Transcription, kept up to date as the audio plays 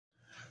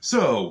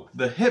So,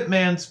 The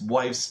Hitman's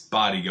Wife's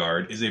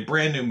Bodyguard is a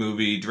brand new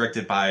movie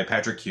directed by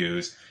Patrick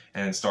Hughes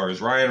and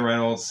stars Ryan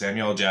Reynolds,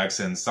 Samuel L.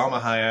 Jackson, Salma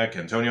Hayek,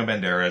 Antonio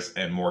Banderas,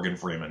 and Morgan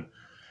Freeman.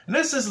 And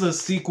this is the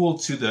sequel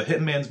to The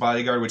Hitman's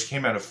Bodyguard, which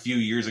came out a few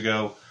years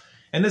ago.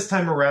 And this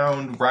time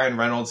around, Ryan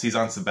Reynolds, he's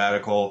on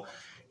sabbatical.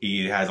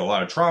 He has a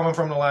lot of trauma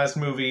from the last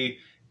movie.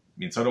 I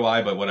mean, so do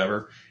I, but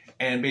whatever.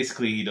 And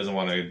basically, he doesn't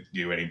want to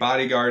do any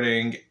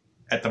bodyguarding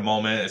at the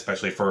moment,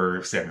 especially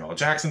for Samuel L.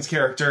 Jackson's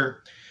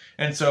character.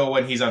 And so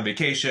when he's on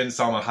vacation,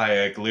 Salma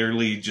Hayek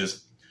literally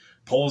just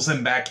pulls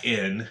him back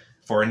in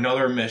for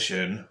another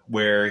mission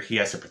where he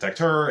has to protect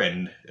her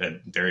and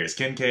Darius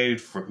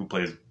Kincaid, who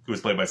was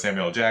played by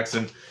Samuel L.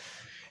 Jackson.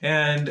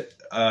 And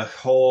a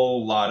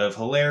whole lot of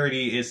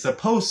hilarity is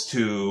supposed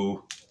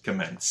to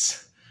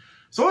commence.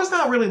 So I was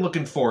not really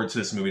looking forward to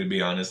this movie, to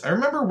be honest. I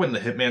remember when The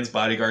Hitman's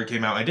Bodyguard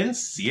came out, I didn't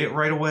see it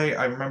right away.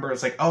 I remember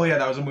it's like, oh yeah,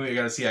 that was a movie I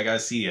gotta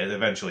see it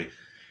eventually.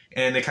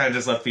 And it kind of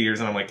just left theaters,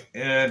 and I'm like,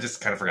 just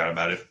kind of forgot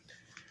about it.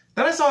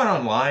 Then I saw it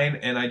online,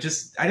 and I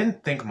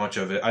didn't think much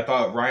of it. I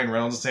thought Ryan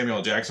Reynolds and Samuel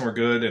L. Jackson were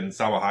good, and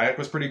Salma Hayek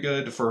was pretty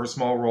good for her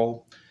small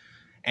role.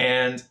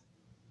 And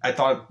I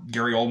thought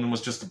Gary Oldman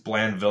was just a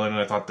bland villain,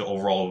 and I thought the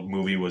overall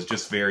movie was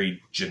just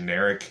very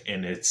generic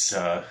in its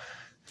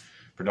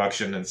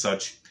production and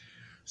such.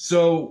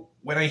 So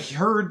when I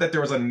heard that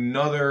there was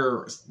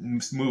another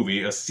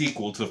movie, a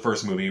sequel to the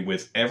first movie,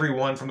 with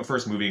everyone from the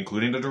first movie,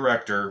 including the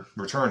director,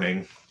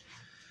 returning,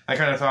 I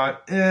kind of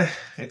thought,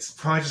 it's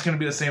probably just going to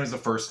be the same as the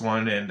first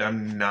one, and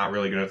I'm not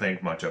really going to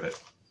think much of it.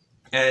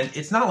 And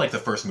it's not like the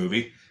first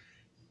movie.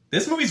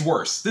 This movie's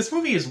worse. This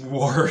movie is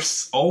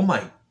worse. Oh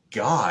my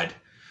god.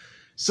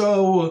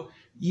 So,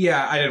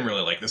 yeah, I didn't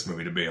really like this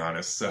movie, to be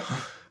honest. So,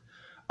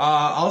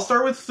 I'll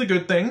start with the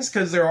good things,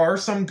 because there are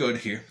some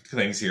good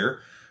things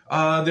here.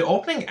 The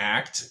opening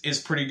act is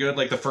pretty good.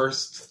 Like, the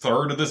first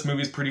third of this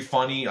movie is pretty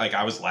funny. Like,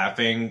 I was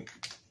laughing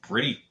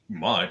pretty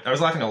much. I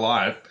was laughing a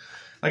lot.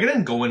 Like, I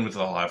didn't go in with a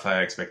lot of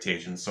high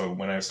expectations, so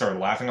when I started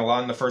laughing a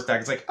lot in the first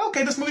act, it's like,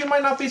 okay, this movie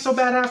might not be so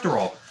bad after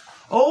all.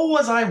 Oh,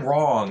 was I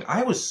wrong?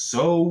 I was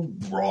so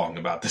wrong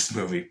about this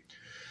movie.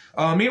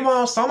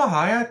 Meanwhile, Salma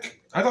Hayek,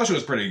 I thought she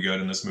was pretty good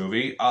in this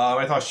movie.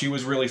 I thought she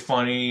was really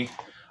funny.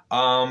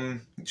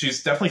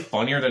 She's definitely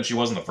funnier than she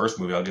was in the first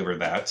movie, I'll give her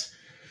that.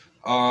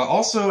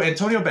 Also,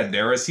 Antonio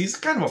Banderas, he's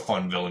kind of a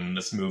fun villain in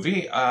this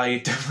movie. He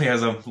definitely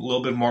has a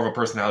little bit more of a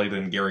personality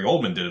than Gary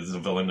Oldman did as a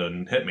villain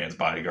in Hitman's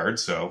Bodyguard,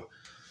 so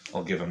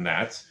I'll give him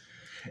that.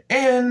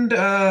 And,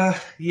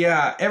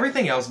 yeah,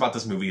 everything else about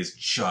this movie is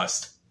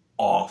just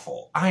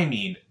awful. I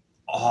mean,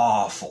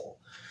 awful.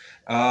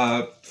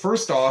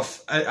 First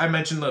off, I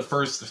mentioned the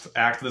first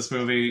act of this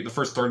movie, the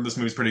first third of this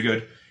movie is pretty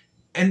good.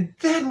 And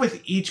then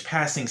with each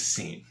passing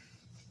scene,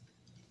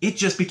 it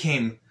just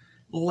became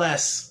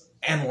less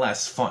and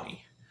less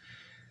funny.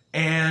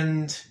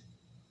 And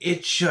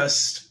it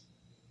just,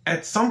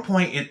 at some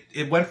point,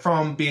 it went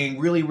from being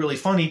really, really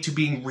funny to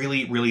being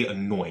really, really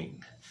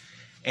annoying.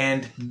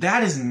 And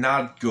that is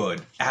not good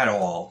at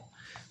all.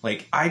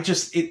 Like, I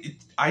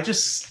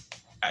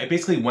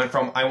basically went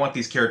from, I want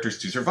these characters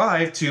to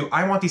survive, to,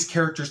 I want these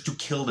characters to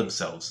kill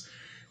themselves.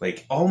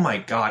 Like, oh my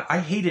god, I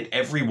hated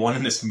everyone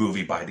in this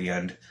movie by the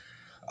end.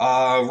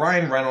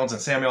 Ryan Reynolds and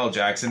Samuel L.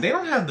 Jackson, they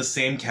don't have the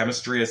same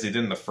chemistry as they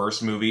did in the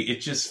first movie. It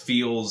just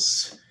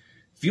feels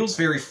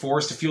very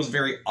forced, it feels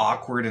very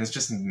awkward, and it's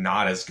just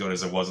not as good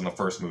as it was in the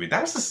first movie.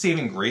 That was the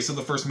saving grace of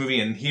the first movie,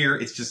 and here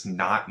it's just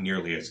not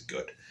nearly as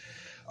good.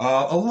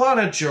 A lot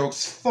of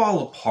jokes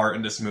fall apart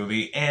in this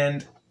movie,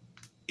 and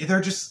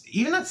they're just,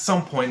 even at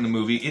some point in the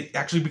movie, it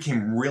actually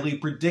became really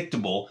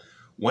predictable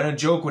when a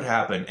joke would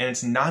happen, and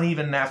it's not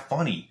even that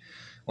funny.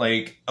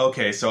 Like,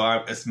 okay,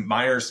 so it's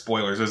minor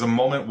spoilers. There's a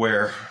moment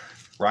where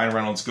Ryan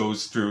Reynolds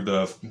goes through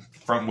the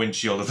front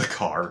windshield of the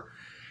car,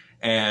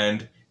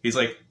 and he's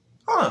like,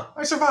 huh,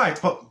 I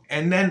survived.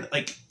 And then,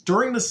 like,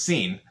 during the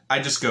scene, I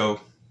just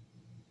go,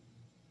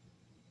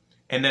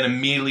 and then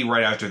immediately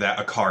right after that,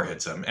 a car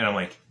hits him, and I'm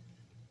like,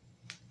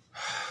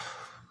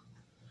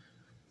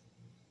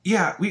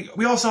 yeah, we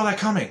all saw that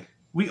coming.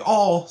 We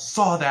all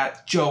saw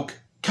that joke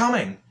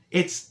coming.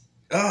 It's,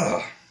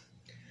 ugh.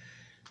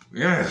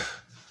 Yeah.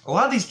 A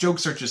lot of these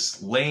jokes are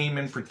just lame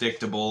and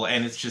predictable,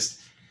 and it's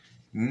just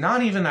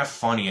not even that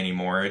funny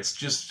anymore. It's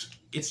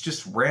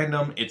just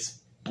random, it's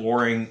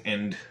boring,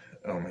 and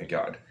oh my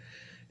god.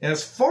 And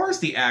as far as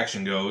the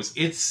action goes,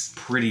 it's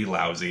pretty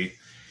lousy.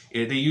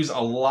 They use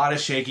a lot of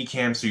shaky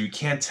cam, so you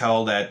can't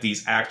tell that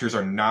these actors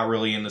are not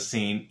really in the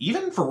scene.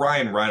 Even for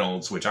Ryan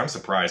Reynolds, which I'm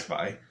surprised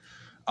by.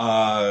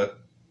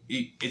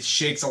 It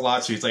shakes a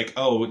lot, so it's like,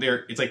 oh,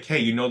 it's like, hey,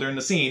 you know they're in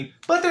the scene,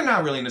 but they're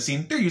not really in the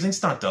scene, they're using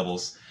stunt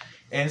doubles.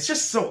 And it's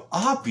just so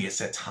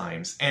obvious at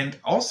times. And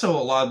also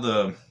a lot of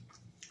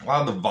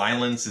the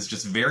violence is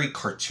just very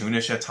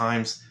cartoonish at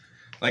times.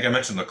 Like I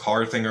mentioned the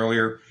car thing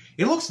earlier,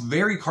 it looks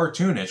very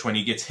cartoonish when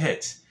he gets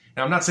hit.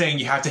 And I'm not saying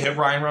you have to hit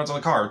Ryan Reynolds on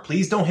the car,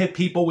 please don't hit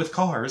people with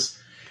cars.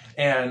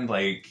 And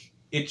like,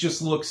 it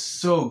just looks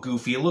so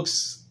goofy, it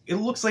looks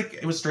like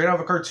it was straight out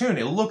of a cartoon.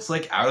 It looks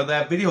like out of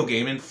that video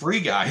game in Free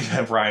Guy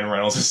that Ryan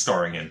Reynolds is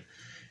starring in.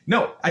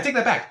 No, I take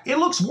that back. It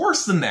looks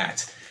worse than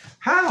that.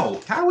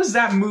 How? How is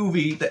that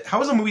movie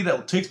how is a movie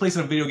that takes place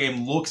in a video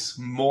game looks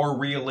more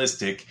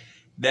realistic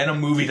than a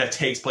movie that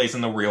takes place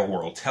in the real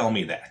world? Tell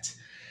me that.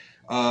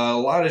 A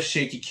lot of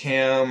shaky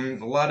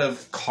cam, a lot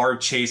of car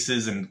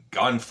chases and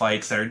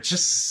gunfights that are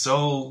just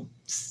so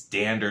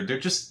standard.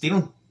 They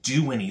don't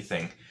do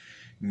anything.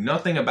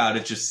 Nothing about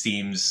it just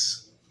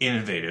seems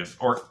innovative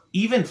or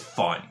even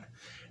fun.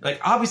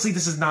 Like, obviously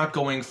this is not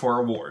going for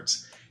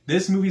awards.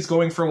 This movie's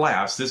going for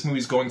laughs. This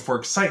movie's going for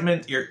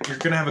excitement. You're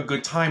gonna have a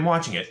good time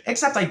watching it.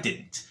 Except I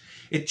didn't.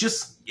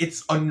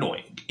 It's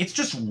annoying. It's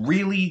just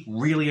really,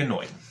 really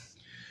annoying.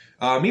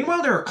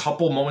 Meanwhile, there are a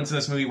couple moments in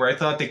this movie where I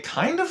thought they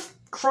kind of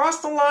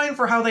crossed the line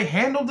for how they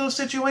handled those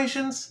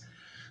situations.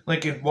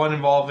 Like one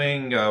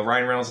involving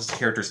Ryan Reynolds'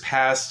 character's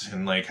past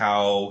and like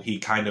how he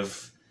kind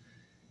of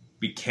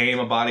became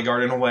a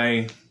bodyguard in a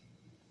way.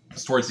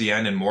 It's towards the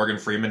end and Morgan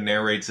Freeman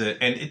narrates it.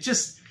 And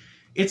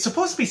it's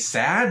supposed to be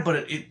sad,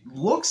 but it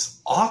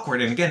looks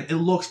awkward. And again, it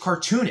looks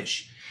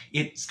cartoonish.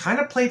 It's kind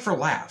of played for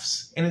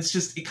laughs. And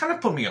it kind of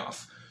put me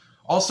off.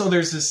 Also,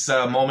 there's this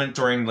moment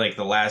during like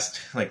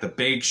the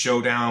big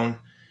showdown.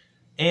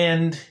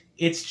 And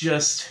it's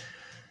just,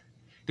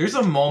 there's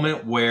a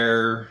moment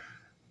where,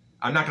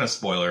 I'm not going to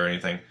spoil it or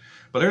anything,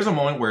 but there's a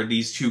moment where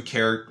the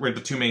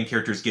two main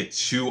characters get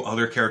two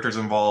other characters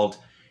involved.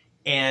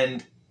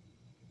 And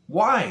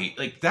why?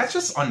 Like, that's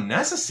just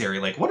unnecessary.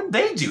 Like, what did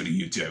they do to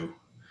you two?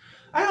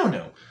 I don't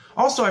know.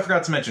 Also, I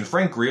forgot to mention,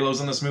 Frank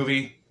Grillo's in this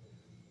movie.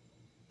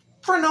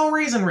 For no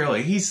reason,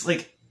 really. He's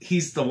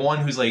the one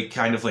who's, like,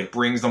 kind of, like,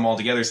 brings them all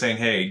together saying,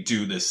 hey,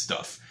 do this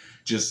stuff.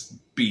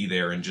 Just be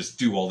there and just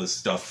do all this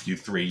stuff, you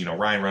three. You know,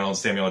 Ryan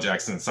Reynolds, Samuel L.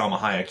 Jackson, and Salma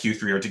Hayek, you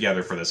three are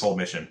together for this whole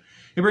mission.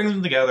 He brings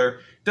them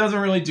together. Doesn't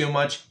really do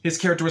much. His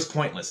character was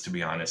pointless, to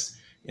be honest.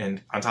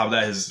 And on top of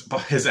that,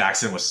 his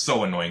accent was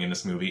so annoying in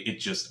this movie. It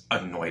just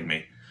annoyed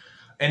me.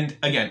 And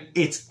again,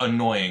 it's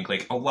annoying.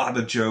 Like, a lot of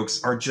the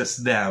jokes are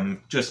just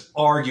them just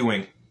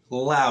arguing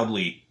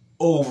loudly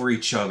over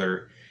each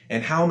other.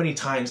 And how many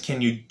times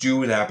can you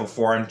do that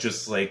before I'm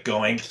just like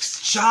going,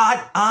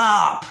 shut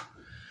up?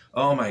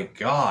 Oh my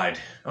god.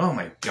 Oh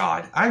my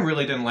god. I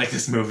really didn't like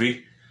this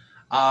movie.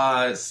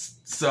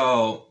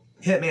 So,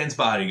 Hitman's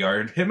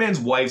Bodyguard, Hitman's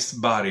Wife's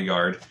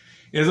Bodyguard,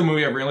 is a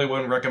movie I really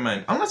wouldn't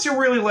recommend. Unless you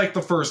really like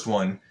the first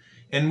one.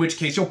 In which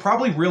case, you'll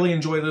probably really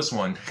enjoy this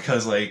one.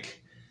 Because,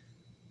 like,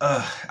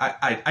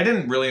 I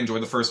didn't really enjoy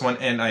the first one,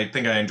 and I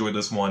think I enjoyed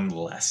this one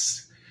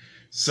less.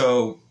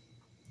 So,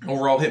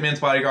 overall,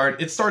 Hitman's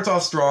Bodyguard, it starts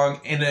off strong,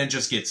 and then it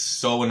just gets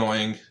so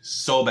annoying,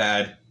 so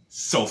bad,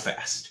 so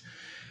fast.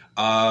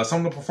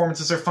 Some of the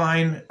performances are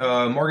fine.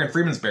 Morgan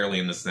Freeman's barely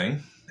in this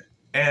thing.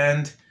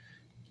 And,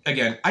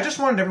 again, I just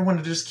wanted everyone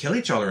to just kill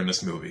each other in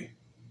this movie.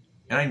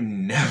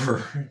 And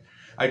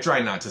I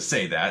try not to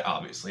say that,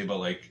 obviously, but,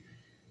 like,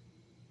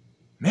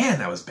 man,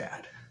 that was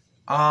bad.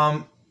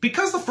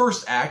 Because the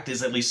first act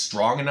is at least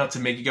strong enough to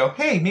make you go,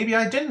 hey, maybe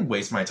I didn't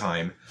waste my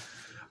time.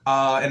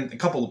 And a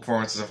couple of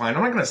performances are fine.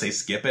 I'm not going to say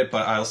skip it,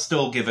 but I'll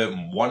still give it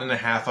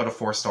 1.5 out of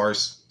 4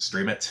 stars.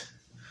 Stream it.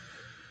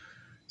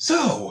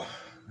 So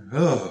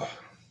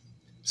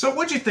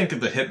what'd you think of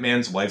the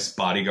Hitman's Wife's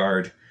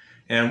Bodyguard?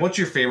 And what's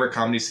your favorite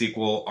comedy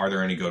sequel? Are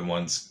there any good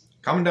ones?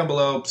 Comment down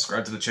below,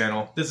 subscribe to the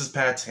channel. This is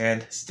Pat,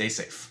 and stay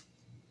safe.